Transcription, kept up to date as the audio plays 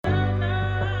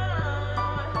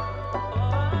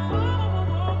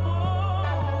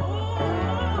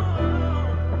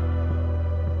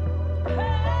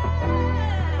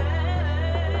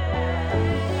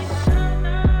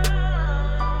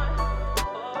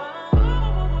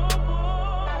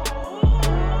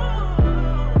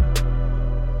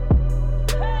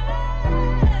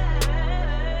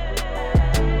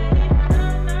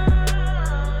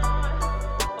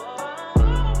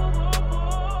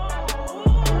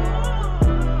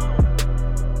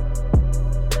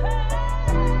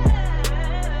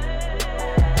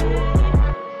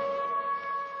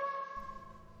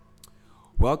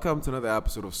Welcome to another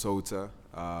episode of Sota.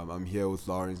 I'm here with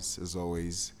Lawrence as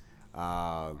always,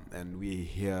 and we're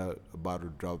here about to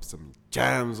drop some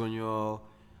jams on y'all.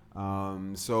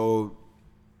 So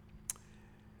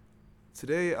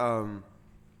today,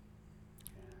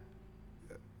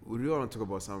 we really want to talk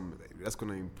about something that's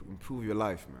gonna improve your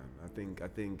life, man. I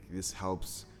think this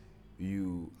helps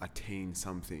you attain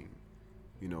something,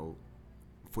 you know,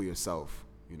 for yourself,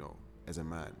 as a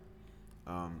man.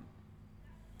 Um,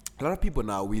 a lot of people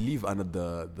now we live under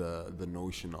the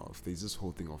notion of there's this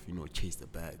whole thing of chase the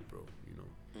bag, bro.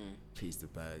 Chase the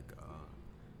bag.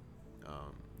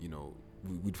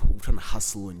 We're trying to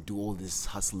hustle and do all this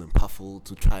hustle and puffle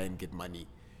to try and get money,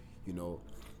 you know.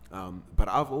 But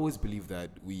I've always believed that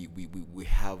we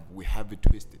have it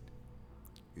twisted,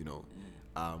 you know.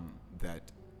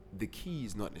 That the key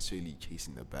is not necessarily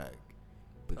chasing the bag,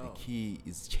 but the key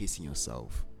is chasing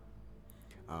yourself.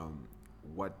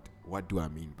 What do I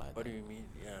mean by that? What do you mean?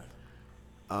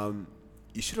 Yeah.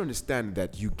 You should understand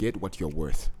that you get what you're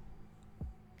worth.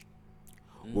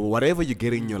 Well, whatever you're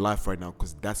getting in your life right now,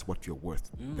 because that's what you're worth.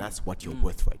 That's what you're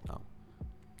worth right now.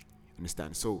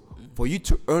 Understand? So for you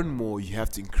to earn more, you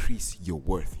have to increase your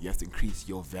worth. You have to increase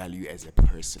your value as a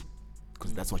person,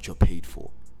 because that's what you're paid for.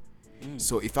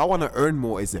 So if I want to earn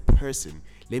more as a person,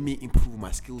 let me improve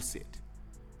my skill set.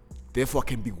 Therefore, I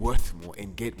can be worth more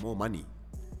and get more money.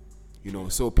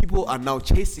 So people are now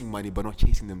chasing money but not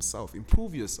chasing themselves.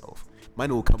 Improve yourself.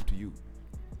 Money will come to you.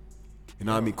 You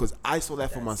know what I mean? Because I saw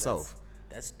that for myself.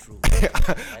 That's true.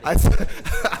 I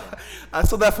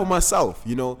saw that for myself.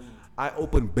 I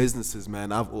opened businesses,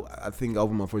 man. I think I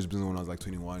opened my first business when I was like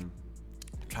 21.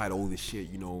 Tried all this shit.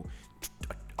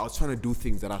 I was trying to do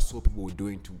things that I saw people were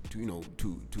doing to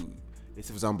let's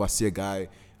say for example, I see a guy,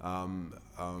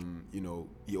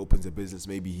 he opens a business.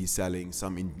 Maybe he's selling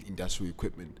some industrial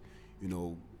equipment,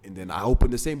 and then I open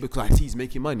the same because I see he's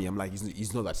making money. I'm like,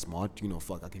 he's not that smart.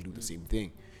 Fuck, I can do the same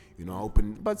thing. I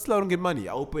open, but still I don't get money.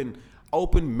 I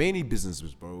open many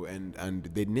businesses, bro, and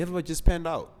they never just panned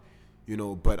out,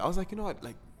 But I was like, what?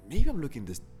 Like maybe I'm looking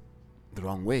this the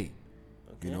wrong way,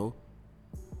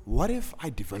 What if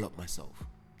I develop myself,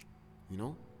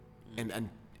 and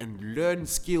learn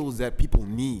skills that people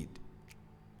need,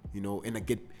 and I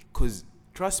get, because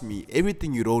trust me,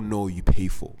 everything you don't know, you pay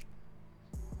for.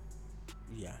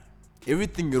 Yeah.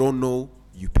 Everything you don't know,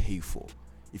 you pay for.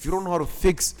 If you don't know how to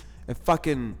fix a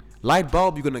fucking light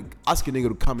bulb, you're gonna ask a nigga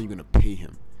to come and you're gonna pay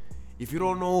him. If you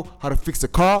don't know how to fix a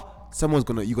car, you're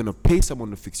gonna pay someone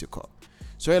to fix your car.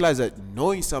 So I realize that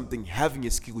knowing something, having a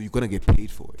skill, you're gonna get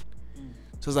paid for it.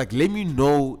 So it's like, let me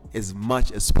know as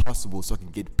much as possible so I can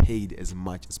get paid as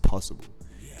much as possible.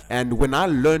 Yeah. And when I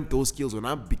learned those skills, when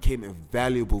I became a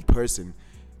valuable person,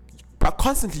 but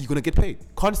constantly you're gonna get paid.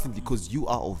 Constantly, because you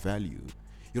are of value.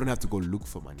 You don't have to go look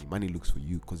for money. Money looks for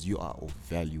you because you are of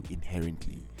value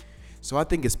inherently. So I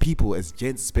think as people, as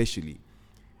gents especially,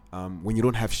 when you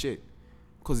don't have shit,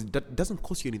 because it doesn't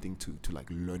cost you anything to like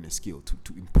learn a skill,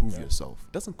 to improve yourself.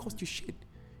 It doesn't cost you shit.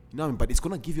 But it's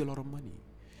gonna give you a lot of money.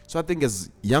 So I think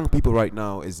as young people right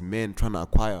now, as men trying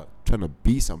to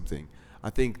be something, I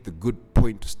think the good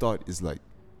point to start is like,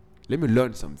 let me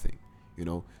learn something,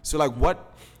 So like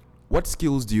what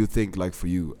skills do you think, like for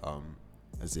you,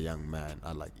 as a young man,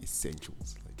 are like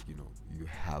essentials? Like, you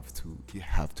have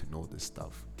to know this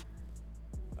stuff.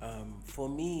 For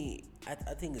me, I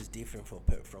think it's different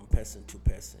from person to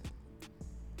person,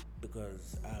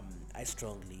 because I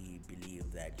strongly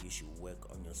believe that you should work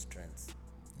on your strengths.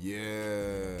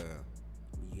 Yeah.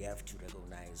 You have to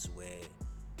recognize where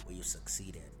you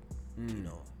succeeded.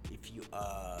 If you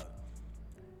are,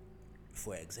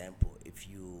 for example, if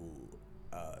you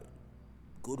are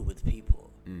good with people,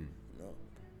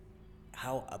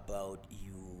 how about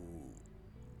you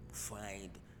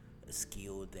find a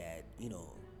skill that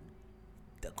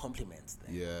that complements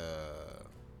that? Yeah.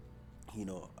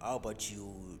 How about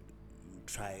you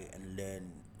try and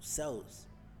learn sales,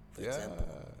 for example?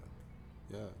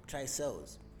 Yeah. Try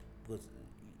sales, because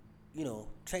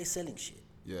try selling shit.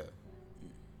 Yeah.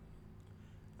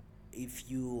 If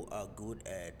you are good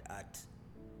at art,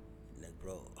 like,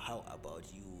 bro, how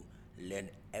about you learn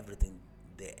everything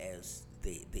there is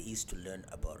to learn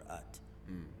about art?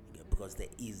 Because there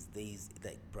is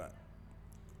like, bro,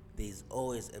 there is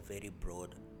always a very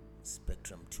broad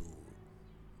spectrum to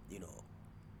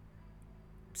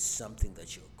something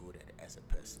that you're good at as a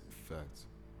person. Facts.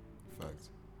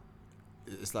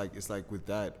 It's like with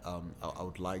that, I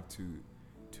would like to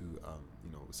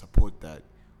support that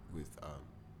with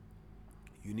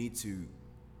you need to,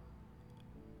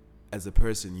 as a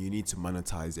person, you need to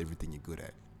monetize everything you're good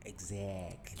at.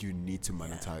 Exactly. You need to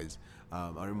monetize. I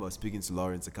remember speaking to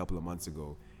Lawrence a couple of months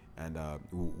ago, and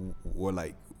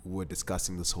we're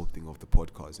discussing this whole thing of the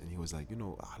podcast, and he was like,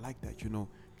 I like that,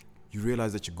 you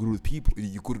realize that you're good with people.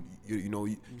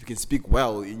 You can speak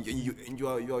well, and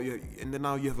then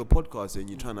now you have a podcast, and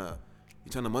you're trying to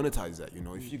monetize that.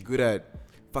 If you're good at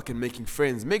fucking making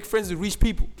friends, make friends with rich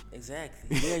people.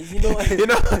 Exactly. Yeah, you know.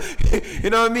 You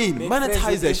know what I mean? Make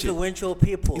Monetize that shit. Influential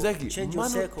people. Exactly. Change your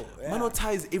circle. Yeah.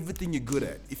 Monetize everything you're good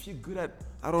at. If you're good at,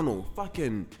 I don't know,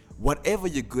 fucking whatever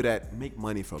you're good at, make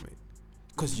money from it.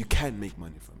 Because you can make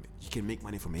money from it. You can make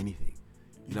money from anything.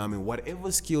 You know what I mean?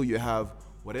 Whatever skill you have,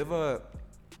 whatever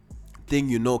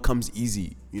thing comes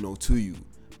easy, to you,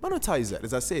 monetize that.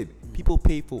 As I said, people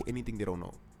pay for anything they don't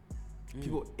know.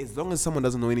 People, as long as someone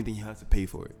doesn't know anything, you have to pay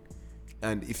for it.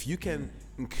 And if you can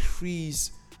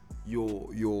increase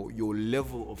your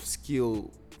level of skill,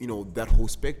 that whole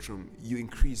spectrum, you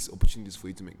increase opportunities for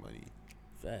you to make money.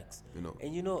 Facts. And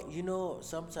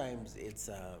sometimes it's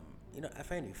I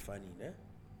find it funny, né?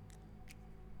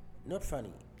 Not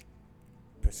funny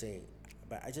per se,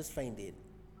 but I just find it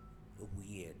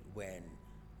weird when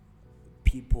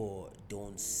people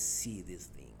don't see these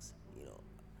things.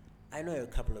 I know a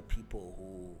couple of people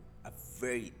who are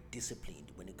very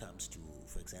disciplined when it comes to,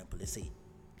 for example, let's say,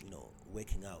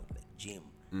 working out, like gym.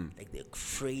 Like they're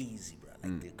crazy, bro.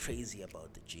 Like they're crazy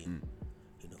about the gym,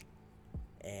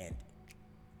 and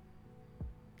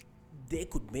they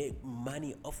could make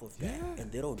money off of that, and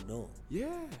they don't know.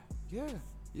 Yeah.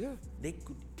 They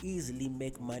could easily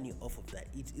make money off of that.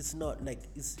 It's not like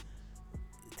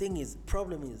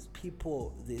problem is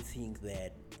people, they think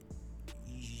that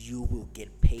you will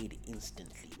get paid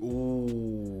instantly.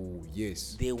 Oh,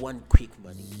 yes. They want quick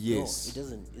money. Yes.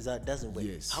 No, it doesn't work.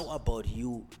 Yes. How about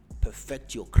you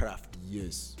perfect your craft?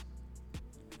 Yes.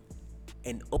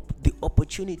 And the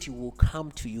opportunity will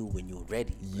come to you when you're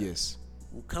ready. Yes.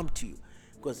 Will come to you.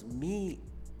 Because me,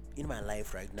 in my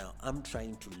life right now, I'm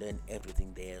trying to learn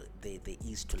everything there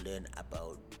is to learn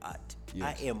about art.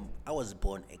 Yes. I was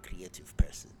born a creative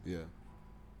person. Yeah.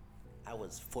 I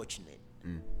was fortunate.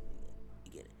 You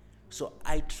get it? So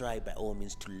I try by all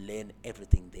means to learn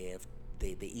everything there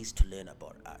is to learn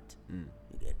about art. You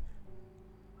get it?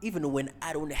 Even when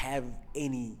I don't have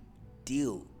any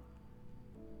deal,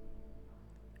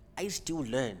 I still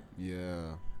learn.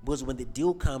 Yeah. Because when the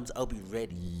deal comes, I'll be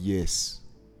ready. Yes.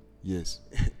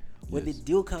 When the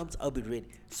deal comes, I'll be ready.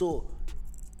 So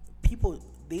people,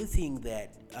 they think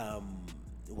that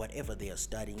whatever they are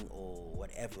studying or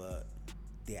whatever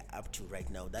they're up to right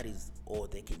now, that is all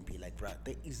they can be like. Right?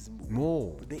 There is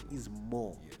more. There is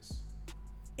more. Yes.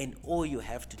 And all you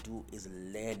have to do is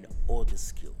learn all the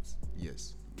skills.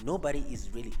 Yes. Nobody is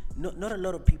really not a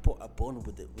lot of people are born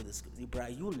with the skills. Bro,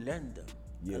 you learn them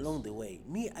along the way.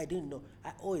 Me, I didn't know.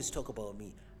 I always talk about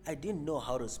me. I didn't know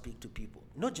how to speak to people.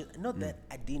 Not that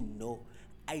I didn't know.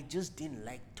 I just didn't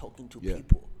like talking to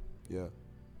people. Yeah.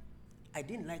 I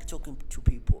didn't like talking to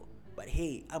people. But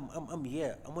hey, I'm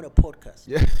here. I'm on a podcast.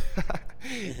 Yeah.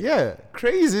 Yeah.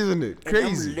 Crazy, isn't it?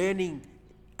 Crazy.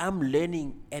 I'm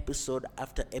learning episode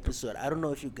after episode. I don't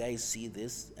know if you guys see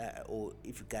this or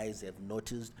if you guys have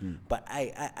noticed, but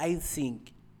I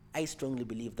think, I strongly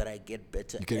believe that I get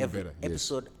better every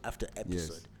episode after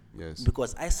episode. Yes.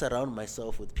 Because I surround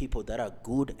myself with people that are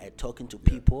good at talking to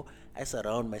people. I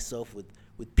surround myself with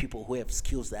people who have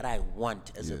skills that I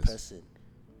want as a person.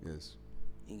 Yes.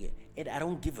 And I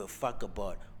don't give a fuck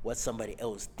about what somebody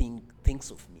else thinks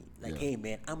of me. Like, hey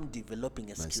man, I'm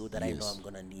developing a skill that I know I'm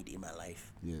gonna need in my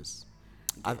life. Yes.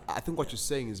 I think what you're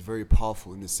saying is very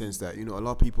powerful in the sense that, a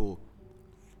lot of people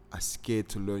are scared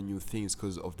to learn new things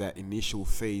because of that initial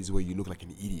phase where you look like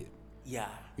an idiot. Yeah.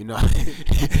 You know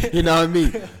what I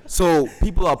mean? So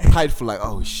people are prideful, like,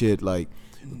 oh shit, like,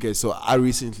 okay, so I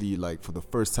recently, like, for the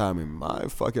first time in my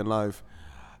fucking life,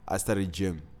 I started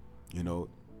gym,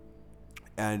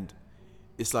 and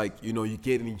it's like, you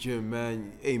get in the gym,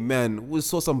 man. Hey, man, we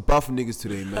saw some buff niggas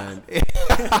today, man.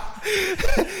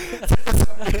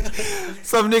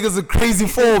 Some niggas are crazy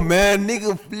form, man.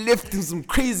 Nigga lifting some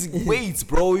crazy weights,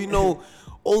 bro.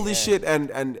 All this shit.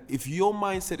 And if your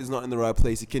mindset is not in the right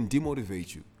place, it can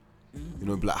demotivate you. Be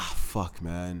like, fuck,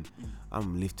 man.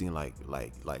 I'm lifting like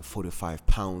 45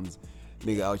 pounds.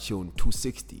 Nigga out here on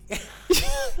 260.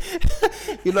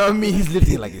 You know what I mean? He's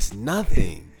lifting like it's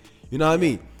nothing. You know what I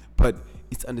mean? But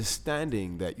it's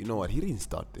understanding that, he didn't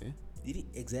start there.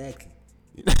 Exactly.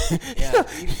 He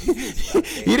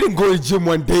didn't go to the gym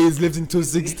one day, he's lifting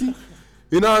 260.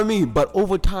 You know what I mean? But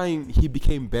over time, he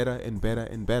became better and better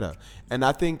and better. And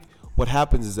I think what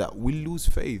happens is that we lose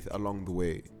faith along the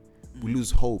way. We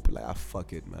lose hope. Like,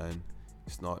 fuck it, man.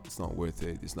 It's not worth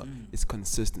it. It's not. It's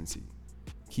consistency.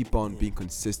 Keep on being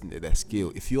consistent at that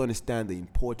skill. If you understand the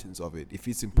importance of it, if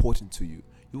it's important to you,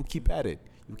 you'll keep at it.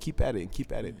 You keep at it and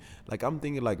keep at it. Like I'm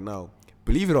thinking, like now,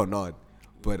 believe it or not,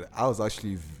 but I was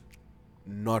actually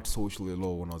not social at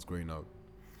all when I was growing up.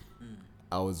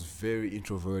 I was very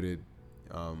introverted.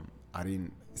 I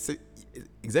didn't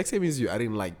exact same as you. I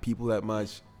didn't like people that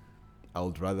much. I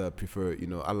would rather prefer,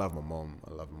 I love my mom.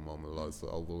 I love my mom a lot, so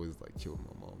I'll always like chill with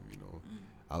my mom.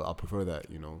 I'll prefer that.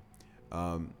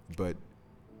 But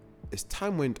as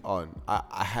time went on,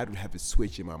 I had to have a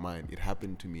switch in my mind. It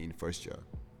happened to me in first year.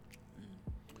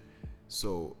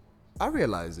 So I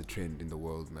realized a trend in the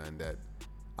world, man, that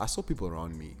I saw people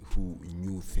around me who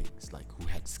knew things, like who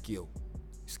had skills,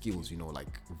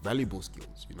 like valuable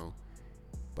skills,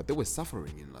 but they were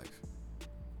suffering in life.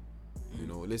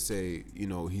 Let's say,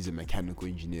 he's a mechanical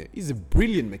engineer. He's a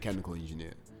brilliant mechanical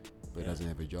engineer, but doesn't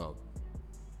have a job,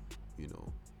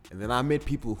 And then I met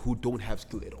people who don't have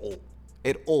skill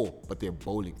at all, but they're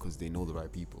bowling because they know the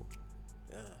right people.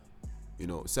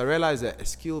 So I realized that a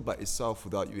skill by itself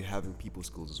without you having people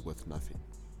skills is worth nothing.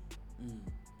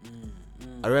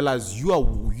 I realized you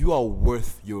are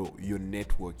worth your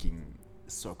networking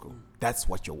circle. That's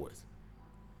what you're worth.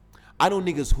 I know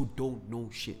niggas who don't know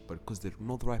shit, but because they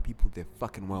know the right people, they're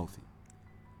fucking wealthy.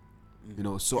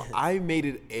 So I made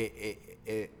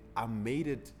it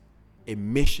a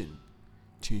mission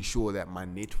to ensure that my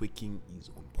networking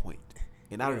is on point.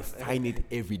 And I refine it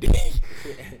every day.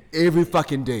 Every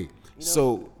fucking day.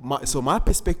 So my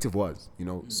perspective was,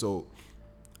 so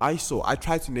I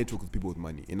tried to network with people with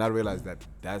money, and I realized that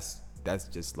that's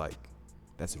just like,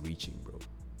 that's reaching, bro.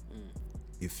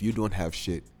 If you don't have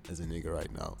shit as a nigga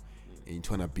right now, and you're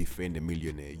trying to befriend a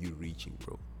millionaire, you're reaching,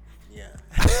 bro. Yeah.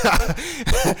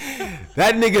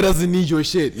 That nigga doesn't need your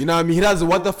shit. You know what I mean? He doesn't.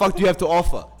 What the fuck do you have to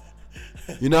offer?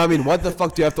 You know what I mean? What the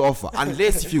fuck do you have to offer?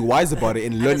 Unless if you're wise about it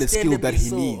and learn the skill that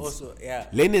he needs. Also, yeah.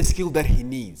 Learn the skill that he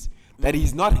needs. That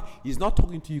he's not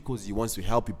talking to you because he wants to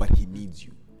help you, but he needs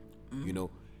you.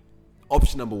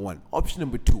 Option number one. Option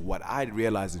number two, what I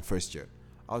realized in first year,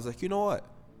 I was like, you know what?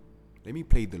 Let me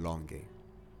play the long game.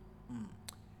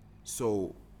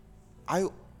 So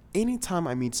anytime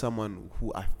I meet someone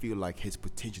who I feel like has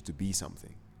potential to be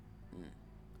something,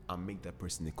 I make that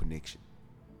person a connection.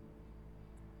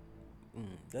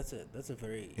 That's a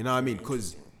very, you know what I mean?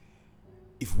 Because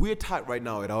if we're tight right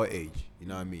now at our age, you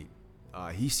know what I mean?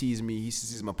 He sees me, he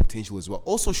sees my potential as well.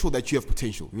 Also show that you have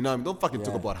potential. You know what I mean? Don't fucking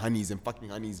talk about honeys and fucking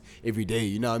honeys every day.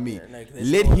 You know what I mean? Yeah, like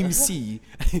let him see.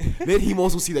 Let him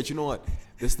also see that, you know what?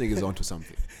 This nigga's onto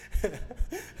something.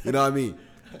 You know what I mean?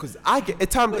 Because I get a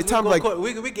time like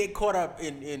we get caught up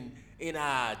in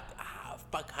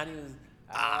fuck honeys.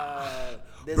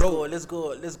 Let's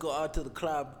go out to the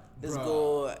club. Let's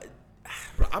go.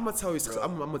 Bro, I'm gonna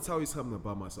tell you something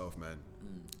about myself, man.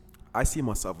 I see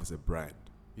myself as a brand.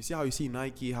 You see how you see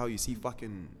Nike, how you see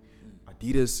fucking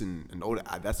Adidas and all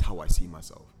that. That's how I see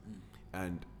myself.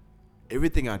 And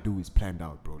everything I do is planned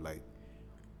out, bro. Like,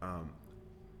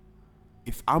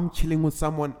 if I'm chilling with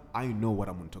someone, I know what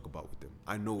I'm gonna talk about with them.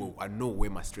 I know where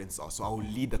my strengths are. So I will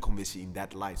lead the conversation in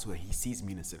that light so that he sees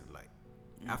me in a certain light.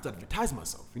 I have to advertise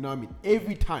myself. You know what I mean?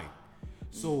 Every time.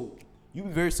 So you'll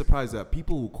be very surprised that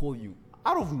people will call you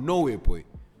out of nowhere, boy.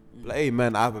 Like, hey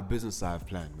man, I have a business I have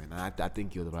planned, man. I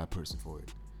think you're the right person for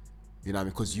it. You know what I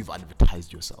mean? Because you've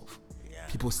advertised yourself. Yeah.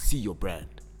 People see your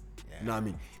brand. Yeah. You know what I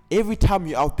mean? Every time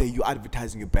you're out there, you're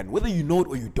advertising your brand. Whether you know it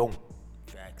or you don't.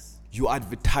 Facts. You're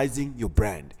advertising your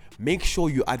brand. Make sure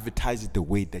you advertise it the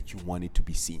way that you want it to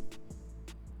be seen.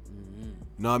 You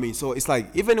know what I mean? So it's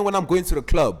like, even when I'm going to the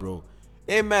club, bro.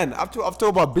 Hey man, I've talked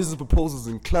about business proposals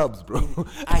in clubs, bro.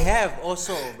 I have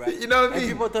also, right? You know what I mean?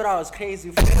 And people thought I was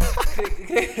crazy.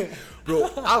 Bro,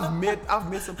 I've met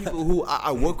some people who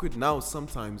I work with now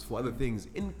sometimes for other things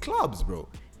in clubs, bro.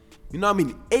 You know what I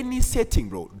mean? Any setting,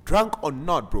 bro. Drunk or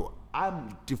not, bro.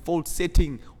 I'm default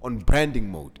setting on branding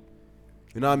mode.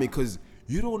 You know what I mean? Because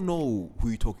you don't know who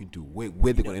you're talking to, where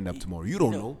they're going to end up tomorrow. You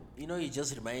don't know. You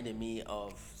just reminded me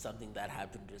of something that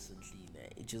happened recently.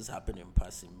 It just happened in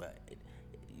passing, but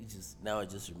I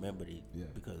just remembered it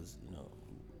because,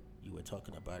 you were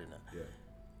talking about it now.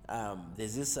 Yeah.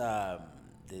 There's this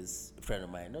friend of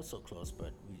mine, not so close,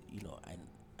 but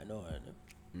I know her.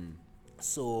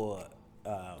 So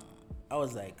I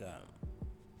was like,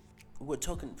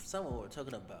 someone were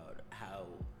talking about how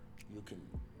you can,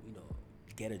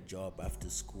 get a job after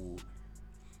school.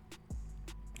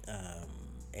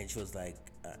 And she was like,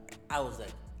 I was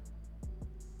like,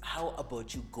 how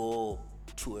about you go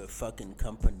to a fucking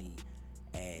company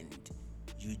and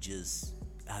you just,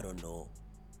 I don't know,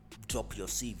 drop your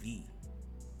CV.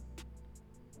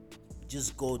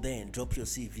 just go there and drop your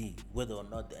CV, whether or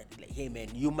not that, like, hey man,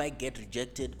 you might get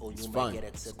rejected or you might fine. get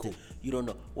It's accepted. cool. You don't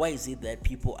know. Why is it that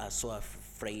people are so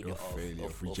afraid of failure,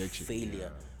 of rejection,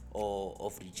 failure or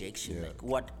of rejection? Yeah. Like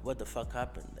what the fuck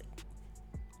happened? Like,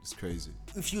 It's crazy.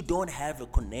 if you don't have a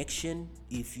connection,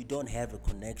 via,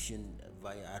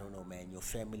 I don't know, man, your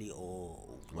family or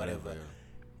whatever,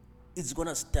 it's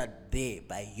gonna start there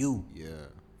by you. Yeah.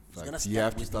 gonna Facts. You start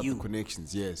have to with start you. the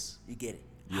connections. Yes. You get it?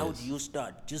 How Yes. do you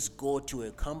start? Just go to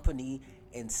a company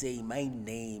and say, my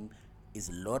name is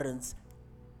Lawrence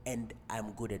and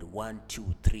I'm good at 1,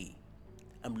 2, 3.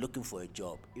 I'm looking for a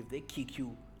job. If they kick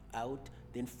you out,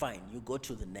 then fine, you go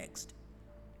to the next.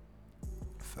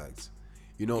 Facts.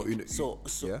 You know. So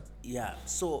yeah.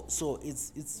 So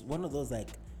it's one of those, like,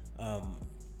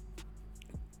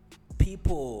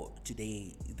 people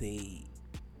today, they,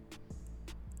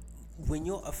 when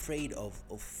you're afraid of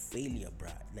failure,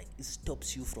 bruh, like, it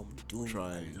stops you from doing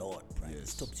Trying. a lot, bruh. It Yes.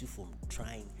 stops you from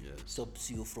trying. Yes. Stops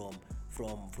you from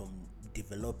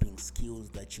developing skills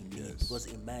that you need. Yes. Because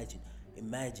imagine,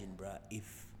 bruh,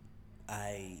 if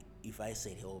I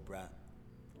said, oh, bruh,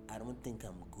 I don't think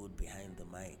I'm good behind the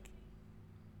mic.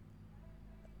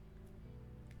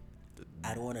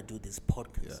 I don't want to do this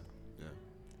podcast. Yeah. Yeah.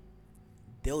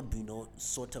 There would be no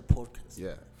sort of podcast.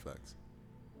 Yeah. Facts.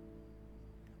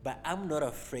 But I'm not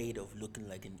afraid of looking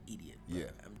like an idiot. Bro.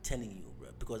 Yeah. I'm telling you, bro,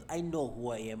 because I know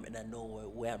who I am and I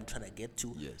know where I'm trying to get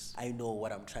to. Yes. I know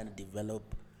what I'm trying to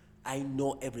develop. I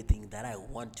know everything that I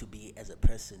want to be as a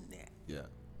person there. Yeah.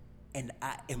 And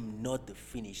I am not the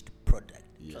finished product.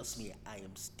 Yes. Trust me,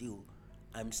 I'm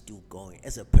still going.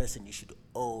 As a person, you should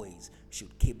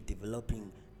keep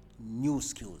developing new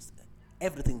skills.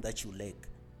 Everything that you lack,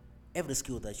 every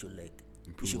skill that you lack,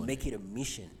 you should make it a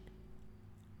mission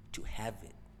to have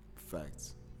it.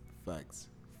 Facts.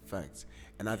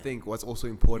 And I think what's also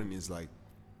important is, like,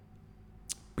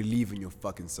 believe in your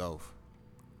fucking self.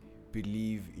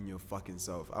 Believe in your fucking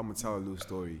self. I'm gonna tell a little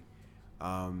story.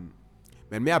 Man,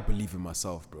 may I believe in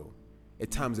myself, bro. At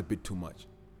times a bit too much.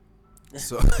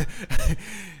 So,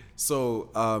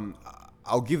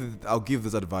 I'll give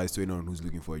this advice to anyone who's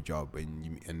looking for a job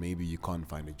and maybe you can't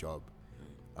find a job.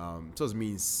 So it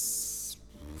means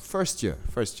first year,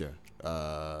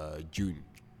 June,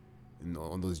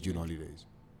 on those June holidays.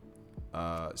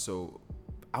 So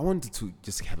I wanted to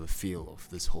just have a feel of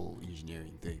this whole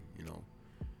engineering thing, you know.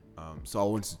 So I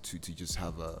wanted to just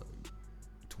have to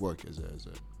work as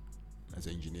an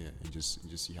engineer and just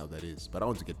see how that is. But I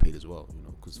want to get paid as well, you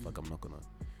know, because fuck, I'm not gonna,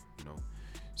 you know.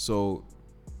 So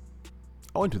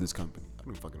I went to this company. I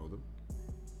don't fucking know them,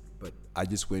 but I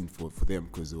just went for them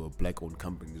because they were a black-owned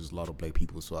company. There's a lot of black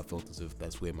people, so I felt as if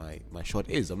that's where my shot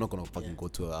is. I'm not gonna fucking go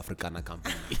to an Africana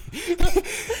company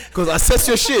because assess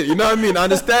your shit. You know what I mean? I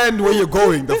understand where you're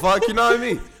going. The fuck, you know what I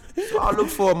mean? So I look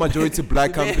for a majority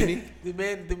black company. The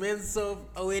man's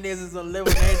self-awareness is on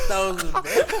level 9,000.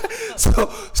 So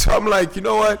I'm like, you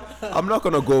know what? I'm not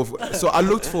gonna go. So I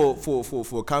looked for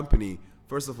a company.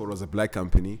 First of all, it was a black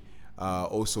company.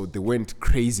 Also, they weren't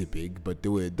crazy big, but they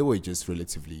were just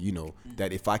relatively, you know,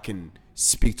 that if I can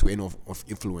speak to any of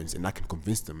influence and I can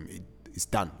convince them, it's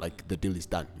done. Like, the deal is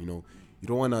done. You know, you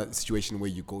don't want a situation where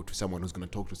you go to someone who's gonna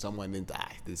talk to someone and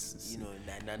this is, You know,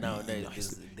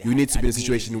 you need to be in a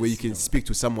situation where you can speak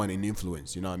to someone and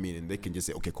influence. You know what I mean? And they can just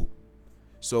say, okay, cool.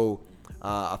 So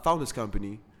I found this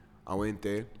company. I went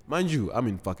there. Mind you, I'm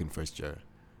in fucking first year.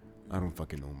 I don't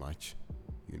fucking know much,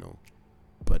 you know.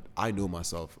 But I know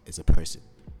myself as a person.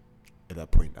 At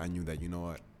that point, I knew that, you know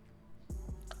what,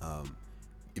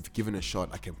 if given a shot,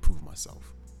 I can prove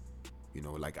myself. You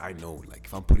know, like, I know, like,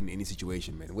 if I'm put in any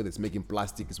situation, man, whether it's making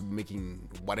plastic, it's making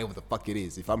whatever the fuck it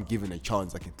is, if I'm given a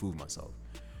chance, I can prove myself.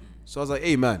 So I was like,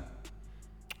 hey, man,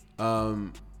 I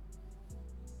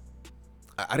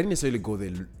didn't necessarily go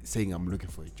there saying I'm looking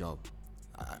for a job.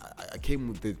 I came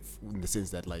with it in the sense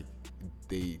that, like,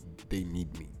 they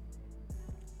need me.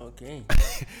 Okay.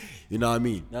 You know what I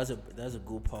mean? That's a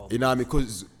good part. You know what I mean?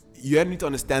 Because you need to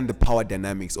understand the power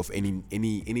dynamics of anything.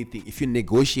 If you're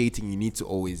negotiating, you need to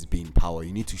always be in power.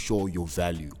 You need to show your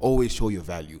value. Always show your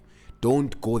value.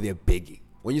 Don't go there begging.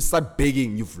 When you start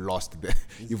begging, you've lost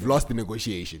the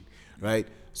negotiation, right?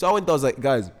 So I was like,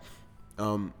 guys,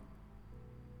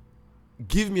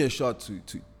 give me a shot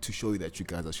to show you that you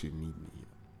guys actually need me.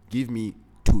 Give me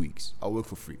 2 weeks. I'll work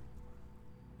for free.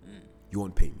 You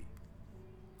won't pay me.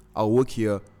 I'll work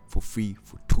here for free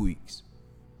for 2 weeks.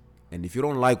 And if you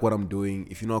don't like what I'm doing,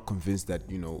 if you're not convinced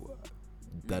that, you know,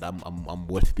 that I'm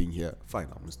worth being here, fine,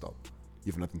 I'm gonna stop.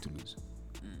 You have nothing to lose.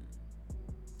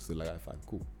 So like, fine,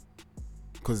 cool.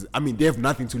 Because, I mean, they have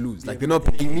nothing to lose. Like, they're not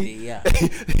paying me. Yeah.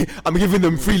 I'm giving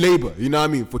them free labor, you know what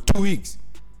I mean, for 2 weeks.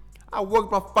 I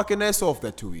worked my fucking ass off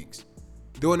that 2 weeks.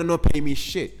 They want to not pay me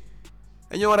shit.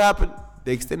 And you know what happened?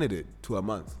 They extended it to a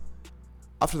month.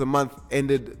 After the month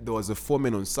ended, there was a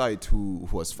foreman on site who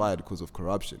was fired because of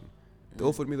corruption. They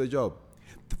offered me the job.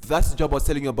 That's the job I was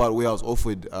telling you about, where I was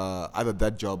offered either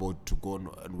that job or to go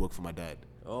and work for my dad.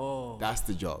 Oh. That's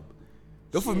the job.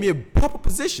 They offered me a proper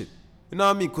position. You know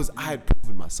what I mean? Because I had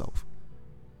proven myself.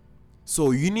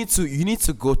 So you need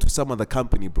to go to some other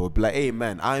company, bro. Be like, hey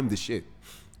man, I'm the shit.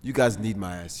 You guys need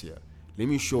my ass here. Let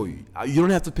me show you. You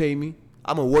don't have to pay me.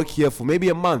 I'm gonna work here for maybe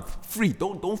a month, free.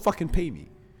 Don't fucking pay me.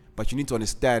 But you need to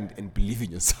understand and believe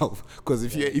in yourself. Because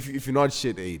if you're not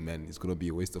shit, hey man, it's gonna be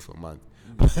a waste of a month.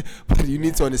 But you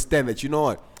need to understand that, you know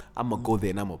what? I'm gonna go there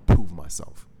and I'm gonna prove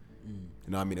myself. You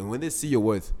know what I mean? And when they see your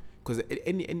worth, because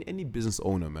any business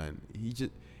owner, man,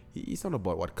 he's not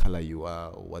about what color you are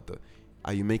or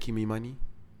are you making me money?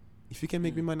 If you can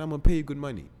make me money, I'm gonna pay you good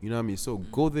money. You know what I mean? So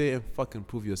go there and fucking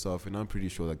prove yourself, and I'm pretty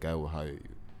sure that guy will hire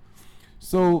you.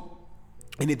 So,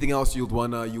 anything else you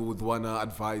would wanna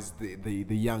advise the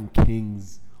young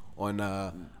kings on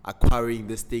acquiring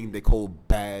this thing they call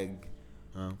bag?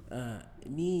 I'll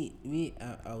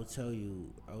tell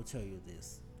you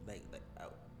this.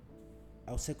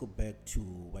 I'll circle back to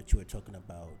what you were talking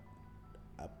about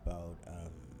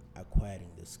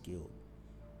acquiring the skill.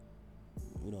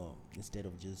 You know, instead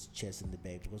of just chasing the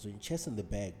bag, because when you're chasing the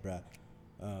bag, bruh,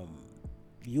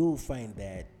 you'll find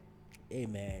that, hey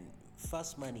man,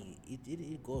 fast money,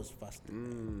 it goes faster.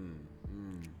 You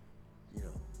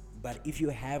know, but if you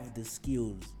have the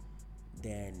skills,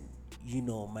 then you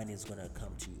know money is gonna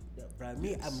come to you. Bruh,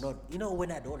 me, I'm not. You know,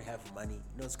 when I don't have money,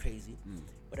 you know it's crazy,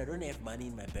 but I don't have money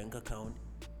in my bank account.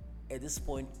 At this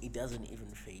point, it doesn't even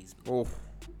faze me. Oh.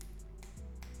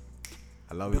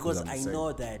 I love because it. I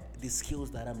know that the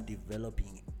skills that I'm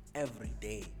developing every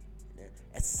day, you know,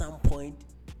 at some point,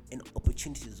 an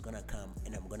opportunity is gonna come,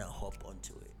 and I'm gonna hop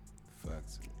onto it.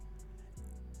 Facts.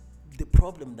 The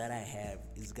problem that I have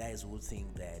is guys who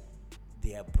think that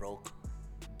they are broke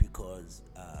because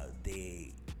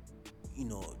they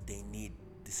need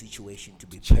the situation to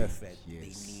be perfect.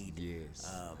 Yes, They need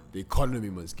the economy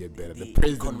must get better. The the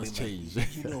president economy must change.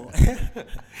 You know,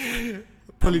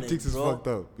 Politics is bro, fucked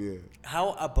up. Yeah.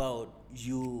 how about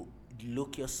you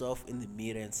look yourself in the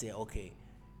mirror and say, okay,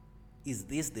 is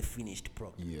this the finished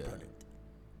product?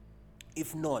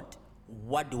 If not,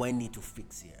 what do I need to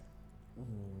fix here?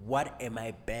 What am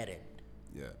I bad at?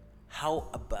 Yeah. How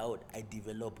about I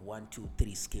develop 1, 2,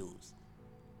 3 skills?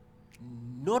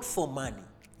 Not for money,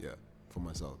 Yeah. For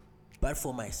myself. but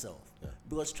for myself. Yeah.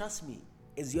 Because trust me,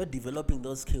 as you're developing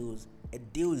those skills, a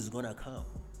deal is gonna come.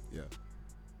 Yeah.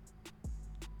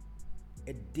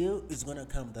 A deal is gonna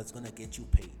come that's gonna get you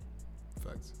paid.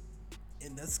 Facts.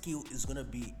 And that skill is gonna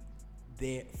be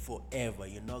there forever.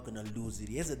 You're not gonna lose it.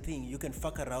 Here's the thing: you can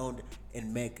fuck around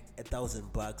and make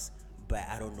 $1,000 by,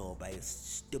 I don't know, by a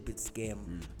stupid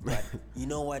scam. But you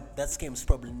know what? That scam is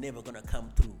probably never gonna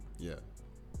come through Yeah.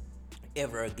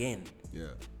 ever again.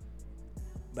 Yeah.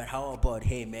 But how about,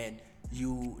 hey man,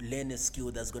 you learn a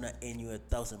skill that's gonna earn you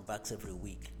 $1,000 every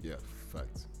week? Yeah.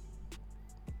 Facts.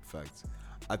 Facts.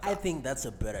 I think that's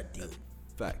a better deal.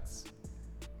 Facts.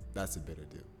 That's a better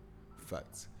deal.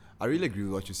 Facts. I really agree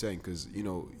with what you're saying, because you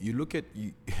know you look at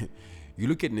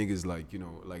niggas like, you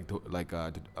know, like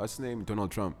what's his name,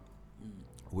 Donald Trump,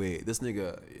 where this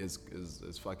nigga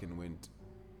is fucking went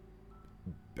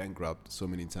bankrupt so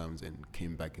many times and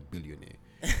came back a billionaire.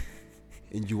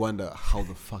 And you wonder, how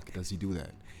the fuck does he do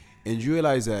that? And you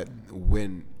realize that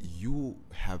when you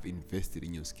have invested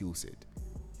in your skill set,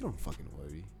 you don't fucking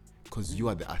worry, because you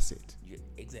are the asset.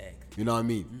 Exactly. You know what I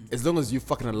mean? As long as you're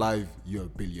fucking alive, you're a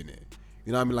billionaire.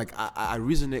 You know what I mean? Like, I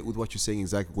resonate with what you're saying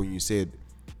exactly when you said,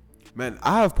 man,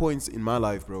 I have points in my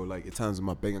life, bro, like at times in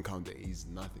my bank account that is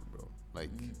nothing, bro. Like,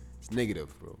 it's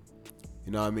negative, bro.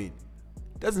 You know what I mean?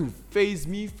 Doesn't faze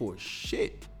me for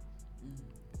shit.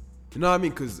 You know what I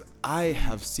mean? Because I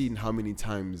have seen how many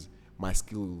times my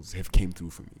skills have came through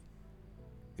for me.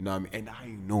 You know what I mean? And I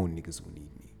know niggas will need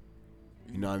me.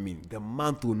 You know what I mean? The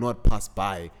month will not pass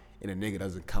by and a nigga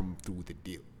doesn't come through with a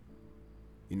deal.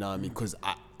 You know what I mean? Because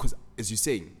as you're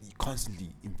saying, you're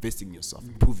constantly investing in yourself,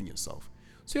 improving yourself.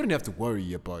 So you don't have to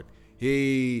worry about,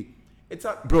 hey,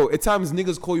 bro, at times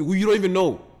niggas call you who you don't even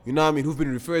know. You know what I mean? Who've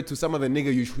been referred to some other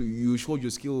nigga you showed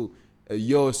your skill a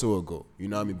year or so ago. You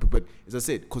know what I mean? But as I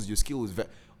said, because your skill is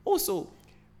also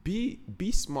be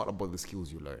smart about the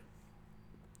skills you learn.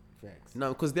 Facts. Now,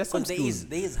 because there's some skills.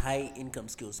 There is high income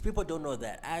skills. People don't know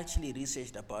that. I actually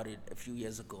researched about it a few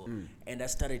years ago, and I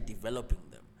started developing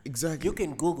them. Exactly. You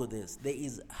can Google this. There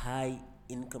is high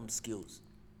income skills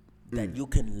that you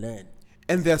can learn.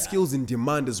 And there are skills in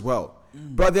demand as well.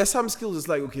 But there are some skills, it's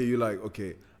like, okay, you're like,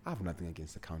 okay, I have nothing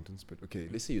against accountants, but okay,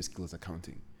 let's say your skill is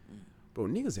accounting. Bro,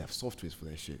 niggas have softwares for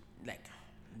that shit. Like,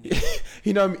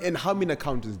 You know what I mean? And how many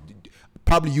accountants?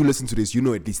 Probably you listen to this, you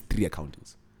know at least 3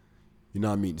 accountants. You know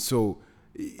what I mean? So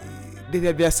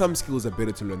there are some skills that are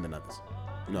better to learn than others.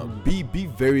 You know, be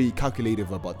very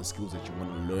calculative about the skills that you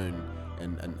want to learn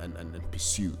and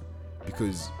pursue.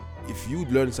 Because if you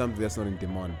learn something that's not in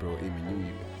demand, bro, I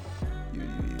mean,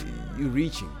 you're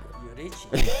reaching, bro. you're rich.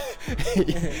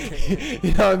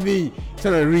 You know what I mean? You're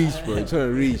trying to reach, bro. You're trying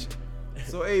to reach.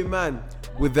 So, hey, man,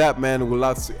 with that, man, we'd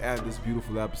love to end this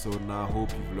beautiful episode, and I hope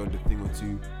you've learned a thing or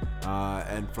two.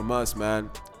 And from us, man,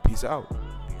 peace out.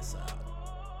 Peace out.